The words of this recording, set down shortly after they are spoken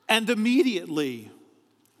And immediately,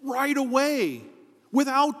 right away,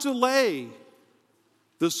 without delay,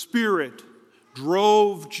 the Spirit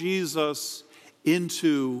drove Jesus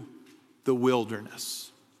into the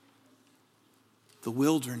wilderness. The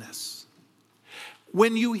wilderness.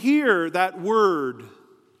 When you hear that word,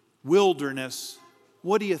 wilderness,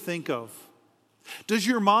 what do you think of? Does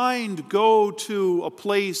your mind go to a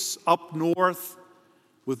place up north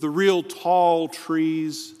with the real tall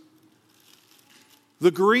trees? The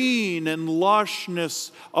green and lushness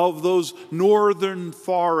of those northern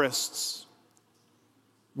forests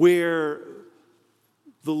where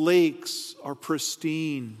the lakes are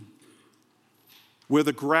pristine, where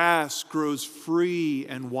the grass grows free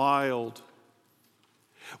and wild,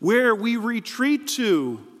 where we retreat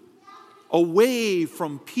to away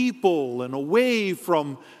from people and away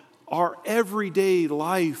from our everyday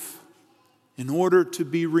life in order to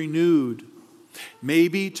be renewed,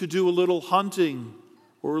 maybe to do a little hunting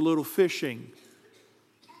or a little fishing.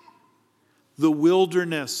 The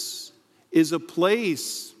wilderness is a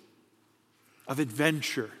place of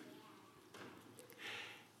adventure.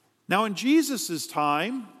 Now, in Jesus'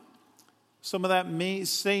 time, some of that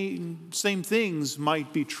same things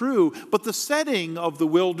might be true, but the setting of the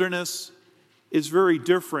wilderness is very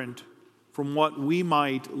different from what we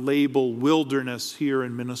might label wilderness here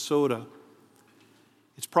in Minnesota.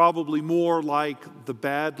 It's probably more like the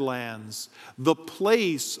Badlands, the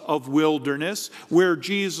place of wilderness where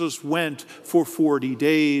Jesus went for 40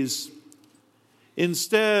 days.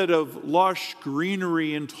 Instead of lush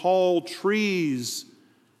greenery and tall trees,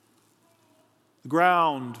 the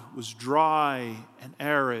ground was dry and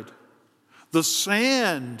arid. The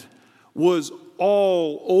sand was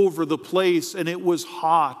all over the place and it was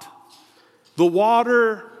hot. The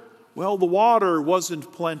water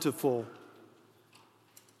wasn't plentiful,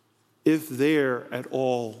 if there at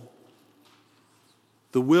all.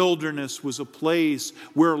 The wilderness was a place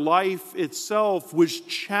where life itself was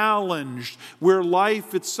challenged, where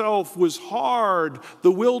life itself was hard.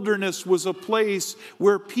 The wilderness was a place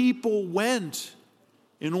where people went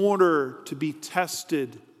in order to be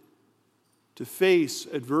tested, to face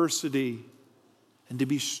adversity, and to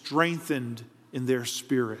be strengthened in their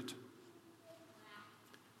spirit.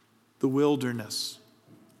 The wilderness.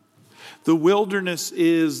 The wilderness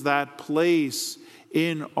is that place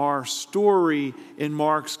in our story in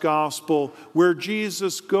Mark's gospel where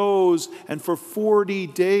Jesus goes and for 40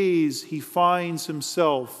 days he finds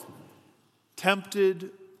himself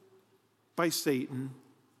tempted by Satan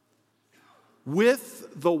with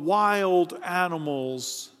the wild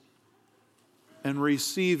animals and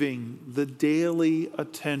receiving the daily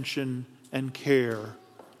attention and care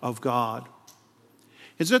of God.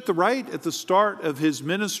 It's at the start of his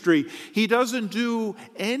ministry. He doesn't do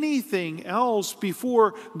anything else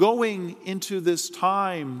before going into this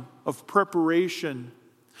time of preparation.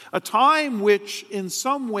 A time which in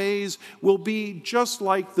some ways will be just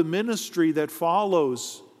like the ministry that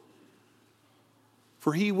follows.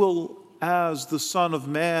 For he will, as the Son of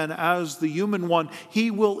Man, as the human one,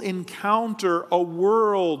 he will encounter a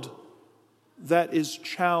world that is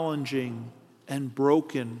challenging and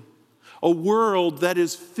broken. A world that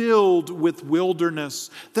is filled with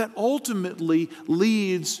wilderness that ultimately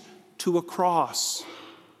leads to a cross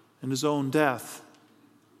and his own death.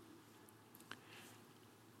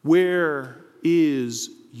 Where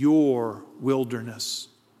is your wilderness?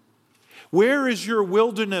 Where is your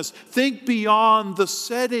wilderness? Think beyond the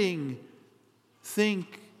setting.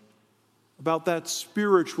 Think about that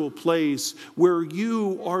spiritual place where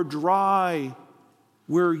you are dry,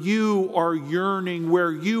 where you are yearning,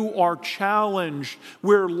 where you are challenged,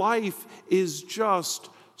 where life is just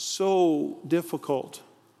so difficult.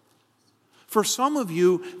 For some of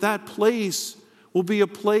you, that place will be a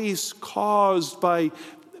place caused by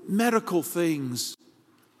medical things,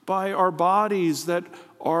 by our bodies that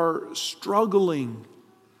are struggling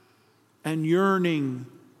and yearning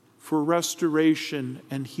for restoration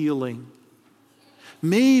and healing.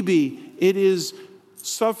 Maybe it is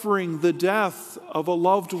suffering the death of a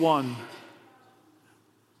loved one.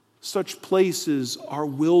 Such places are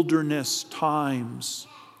wilderness times.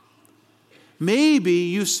 Maybe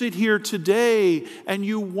you sit here today and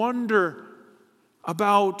you wonder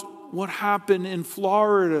about what happened in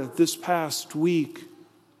Florida this past week,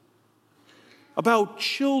 about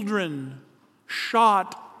children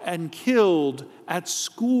shot and killed at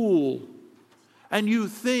school, and you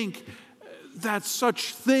think that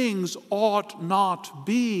such things ought not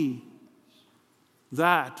be.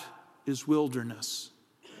 That is wilderness.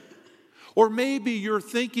 Or maybe you're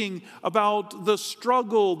thinking about the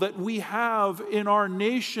struggle that we have in our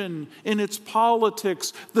nation, in its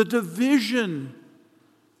politics, the division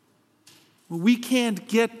We can't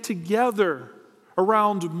get together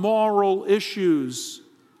around moral issues,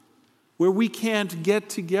 where we can't get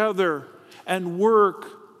together and work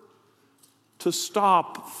to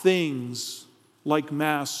stop things like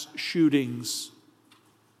mass shootings.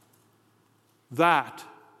 That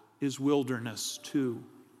is wilderness too.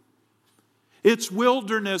 It's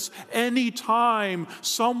wilderness anytime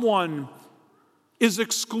someone is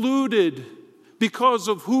excluded because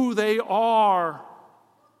of who they are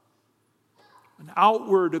and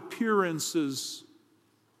outward appearances.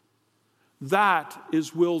 That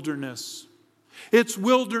is wilderness. It's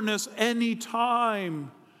wilderness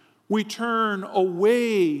anytime we turn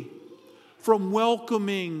away from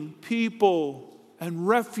welcoming people and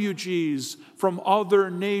refugees from other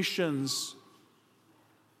nations.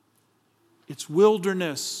 It's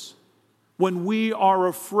wilderness when we are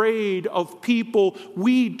afraid of people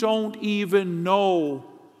we don't even know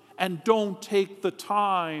and don't take the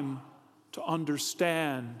time to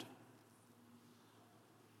understand.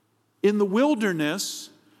 In the wilderness,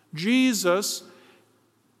 Jesus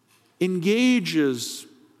engages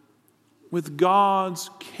with God's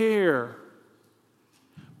care,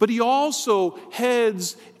 but he also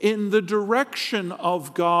heads in the direction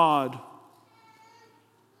of God.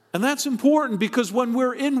 And that's important because when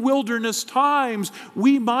we're in wilderness times,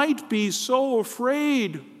 we might be so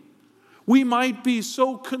afraid. We might be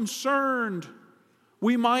so concerned.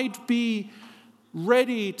 We might be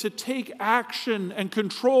ready to take action and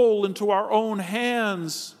control into our own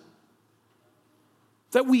hands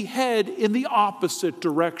that we head in the opposite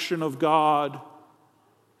direction of God.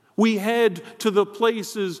 We head to the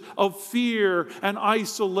places of fear and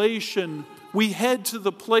isolation. We head to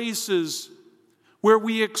the places where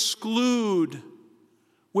we exclude,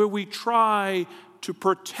 where we try to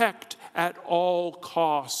protect at all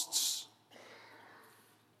costs.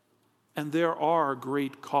 And there are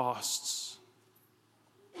great costs.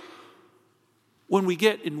 When we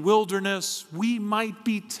get in wilderness, we might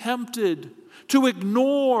be tempted to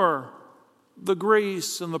ignore the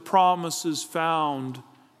grace and the promises found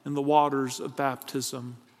in the waters of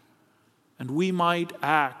baptism. And we might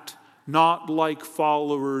act not like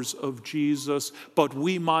followers of Jesus, but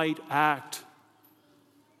we might act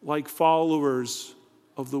like followers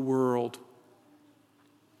of the world.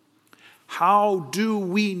 How do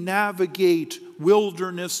we navigate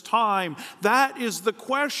wilderness time? That is the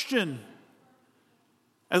question.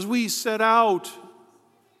 As we set out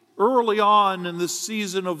early on in the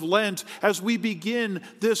season of Lent, as we begin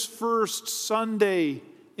this first Sunday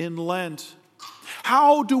in Lent,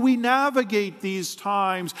 how do we navigate these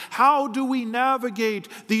times? How do we navigate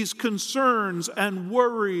these concerns and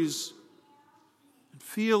worries and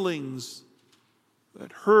feelings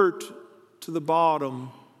that hurt to the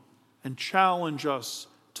bottom and challenge us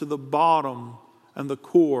to the bottom and the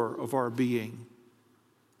core of our being?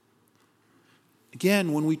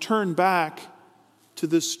 Again, when we turn back to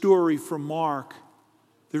this story from Mark,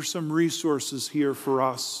 there's some resources here for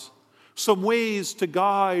us, some ways to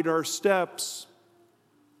guide our steps.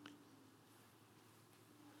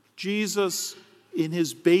 Jesus, in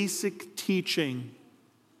his basic teaching,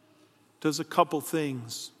 does a couple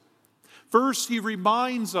things. First, he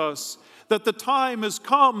reminds us that the time has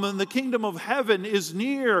come and the kingdom of heaven is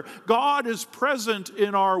near. God is present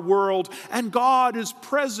in our world, and God is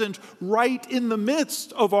present right in the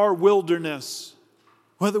midst of our wilderness.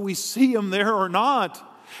 Whether we see him there or not,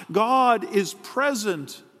 God is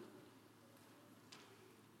present.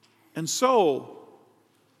 And so,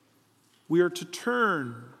 we are to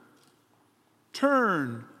turn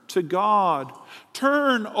to God.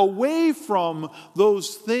 Turn away from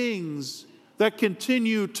those things that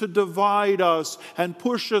continue to divide us and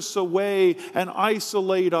push us away and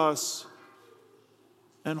isolate us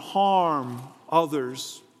and harm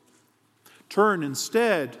others. Turn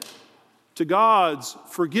instead to God's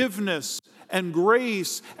forgiveness and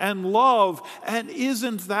grace and love. And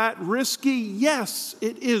isn't that risky? Yes,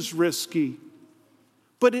 it is risky.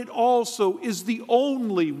 But it also is the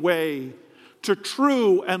only way to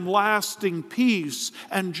true and lasting peace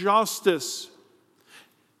and justice.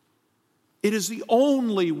 It is the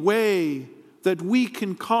only way that we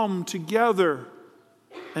can come together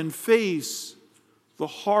and face the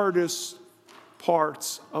hardest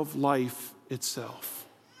parts of life itself.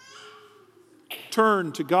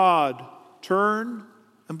 Turn to God. Turn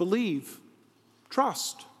and believe.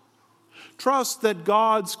 Trust. Trust that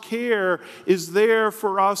God's care is there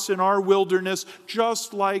for us in our wilderness,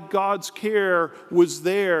 just like God's care was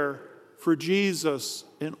there for Jesus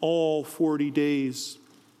in all 40 days.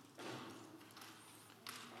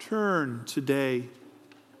 Turn today.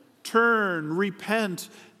 Turn, repent,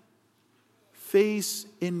 face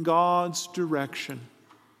in God's direction.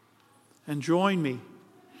 And join me.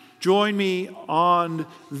 Join me on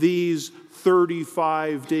these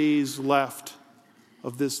 35 days left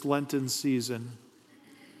of this Lenten season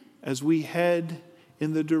as we head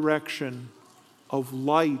in the direction of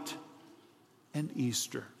light and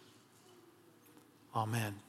Easter. Amen.